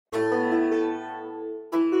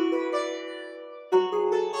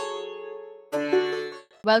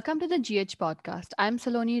Welcome to the GH podcast. I'm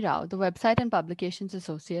Saloni Rao, the website and publications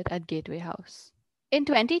associate at Gateway House. In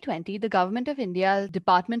 2020, the Government of India's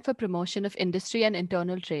Department for Promotion of Industry and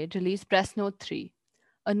Internal Trade released Press Note 3,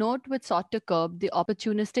 a note which sought to curb the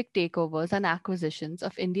opportunistic takeovers and acquisitions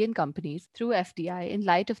of Indian companies through FDI in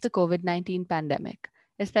light of the COVID 19 pandemic,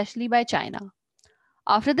 especially by China.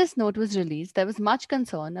 After this note was released, there was much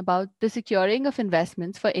concern about the securing of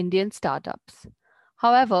investments for Indian startups.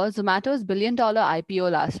 However, Zomato's billion-dollar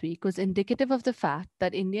IPO last week was indicative of the fact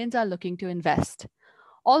that Indians are looking to invest.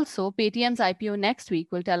 Also, Paytm's IPO next week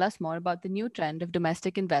will tell us more about the new trend of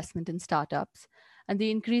domestic investment in startups and the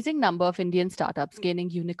increasing number of Indian startups gaining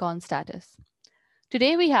unicorn status.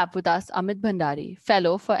 Today, we have with us Amit Bhandari,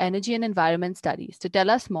 Fellow for Energy and Environment Studies, to tell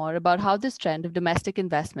us more about how this trend of domestic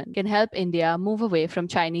investment can help India move away from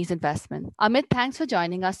Chinese investment. Amit, thanks for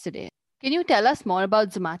joining us today. Can you tell us more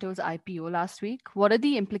about Zomato's IPO last week? What are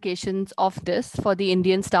the implications of this for the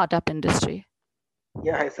Indian startup industry?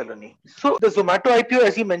 Yeah, hi Saloni. So the Zomato IPO,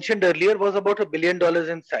 as you mentioned earlier, was about $1 billion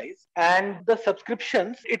in size, and the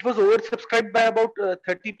subscriptions it was oversubscribed by about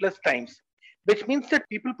 30 plus times, which means that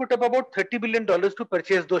people put up about $30 billion to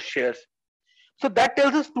purchase those shares. So that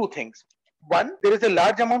tells us two things. One, there is a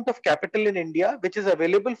large amount of capital in India which is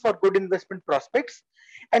available for good investment prospects,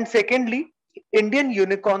 and secondly, Indian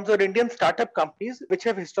unicorns or Indian startup companies which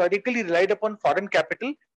have historically relied upon foreign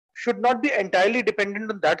capital should not be entirely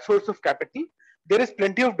dependent on that source of capital. There is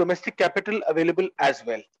plenty of domestic capital available as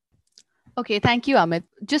well. Okay, thank you, Amit.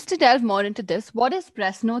 Just to delve more into this, what is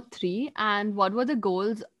Press Note 3 and what were the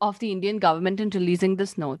goals of the Indian government in releasing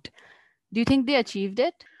this note? Do you think they achieved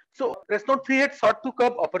it? So, Press Note 3 had sought to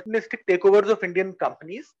curb opportunistic takeovers of Indian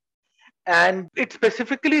companies, and it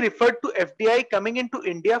specifically referred to FDI coming into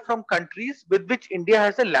India from countries with which India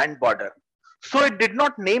has a land border. So, it did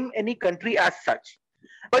not name any country as such.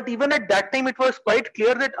 But even at that time, it was quite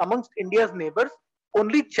clear that amongst India's neighbors,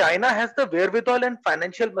 only China has the wherewithal and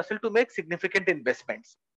financial muscle to make significant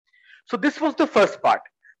investments. So this was the first part.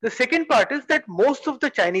 The second part is that most of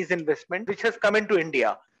the Chinese investment which has come into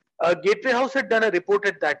India, Gateway House had done a report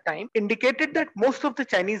at that time, indicated that most of the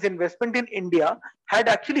Chinese investment in India had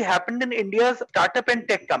actually happened in India's startup and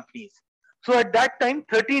tech companies. So at that time,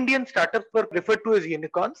 30 Indian startups were referred to as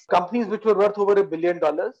unicorns, companies which were worth over $1 billion,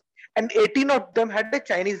 and 18 of them had a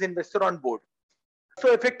Chinese investor on board.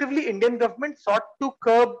 So effectively, Indian government sought to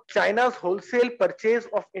curb China's wholesale purchase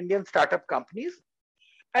of Indian startup companies,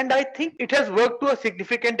 and I think it has worked to a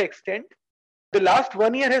significant extent. The last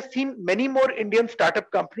 1 year has seen many more Indian startup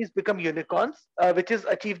companies become unicorns, which has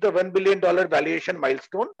achieved the $1 billion valuation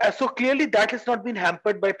milestone. So clearly, that has not been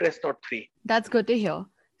hampered by Press Note 3. That's good to hear.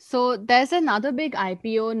 So there's another big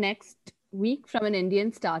IPO next week from an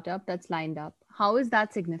Indian startup that's lined up. How is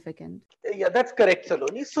that significant? Yeah, that's correct,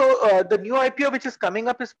 Saloni. So the new IPO which is coming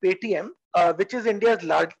up is Paytm, which is India's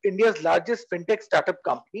largest fintech startup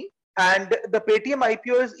company. And the Paytm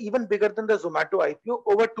IPO is even bigger than the Zomato IPO,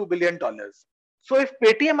 over $2 billion. So if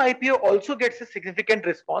Paytm IPO also gets a significant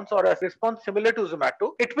response or a response similar to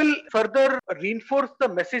Zomato, it will further reinforce the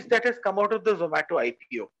message that has come out of the Zomato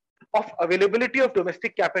IPO of availability of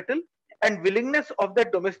domestic capital and willingness of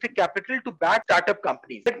that domestic capital to back startup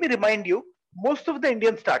companies. Let me remind you, most of the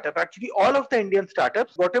Indian startup, actually all of the Indian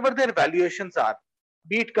startups, whatever their valuations are,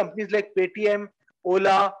 be it companies like Paytm,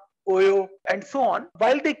 Ola, Oyo, and so on,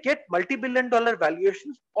 while they get multi-billion-dollar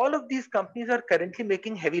valuations, all of these companies are currently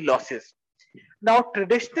making heavy losses. Now,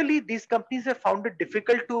 traditionally, these companies have found it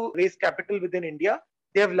difficult to raise capital within India.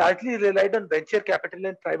 They have largely relied on venture capital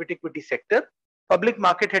and private equity sector. Public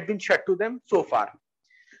market had been shut to them so far.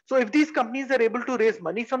 So if these companies are able to raise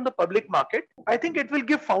money from the public market, I think it will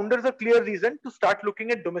give founders a clear reason to start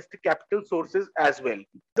looking at domestic capital sources as well.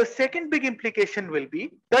 The second big implication will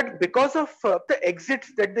be that because of the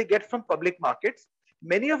exits that they get from public markets,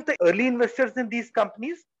 many of the early investors in these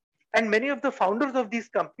companies and many of the founders of these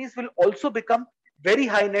companies will also become very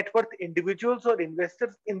high net worth individuals or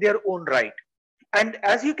investors in their own right. And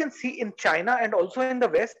as you can see in China and also in the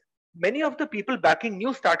West, many of the people backing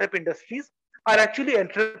new startup industries are actually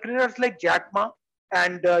entrepreneurs like Jack Ma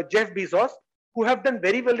and Jeff Bezos, who have done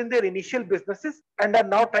very well in their initial businesses and are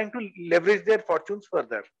now trying to leverage their fortunes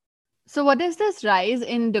further. So, what does this rise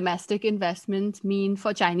in domestic investments mean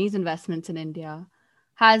for Chinese investments in India?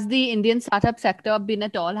 Has the Indian startup sector been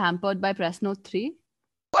at all hampered by Press Note 3?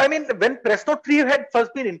 I mean, when Press Note 3 had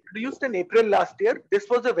first been introduced in April last year, this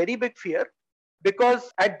was a very big fear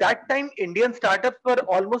because at that time, Indian startups were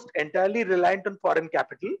almost entirely reliant on foreign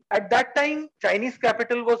capital. At that time, Chinese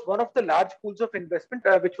capital was one of the large pools of investment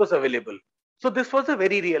which was available. So this was a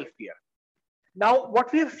very real fear. Now,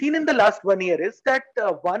 what we have seen in the last 1 year is that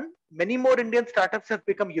many more Indian startups have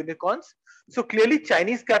become unicorns. So clearly,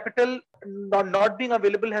 Chinese capital not being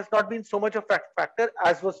available has not been so much of a factor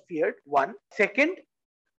as was feared. One. Second,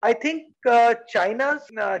 I think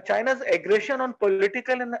China's aggression on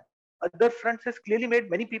political and other fronts has clearly made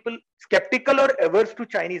many people skeptical or averse to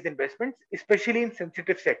Chinese investments, especially in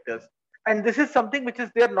sensitive sectors. And this is something which is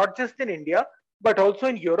there not just in India, but also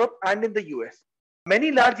in Europe and in the US.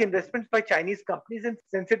 Many large investments by Chinese companies in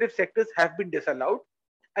sensitive sectors have been disallowed.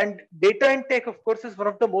 And data and tech, of course, is one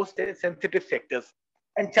of the most sensitive sectors.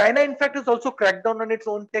 And China, in fact, has also cracked down on its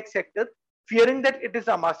own tech sector, fearing that it is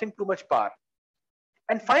amassing too much power.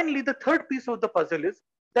 And finally, the third piece of the puzzle is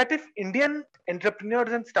that if Indian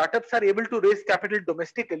entrepreneurs and startups are able to raise capital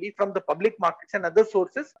domestically from the public markets and other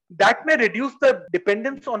sources, that may reduce the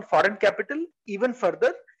dependence on foreign capital even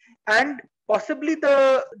further. And possibly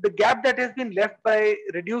the gap that has been left by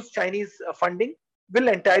reduced Chinese funding will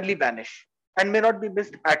entirely vanish and may not be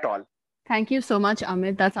missed at all. Thank you so much,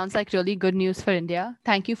 Amit. That sounds like really good news for India.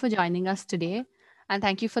 Thank you for joining us today. And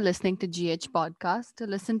thank you for listening to GH Podcast. To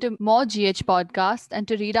listen to more GH podcasts and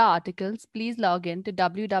to read our articles, please log in to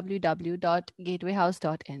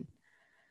www.gatewayhouse.in.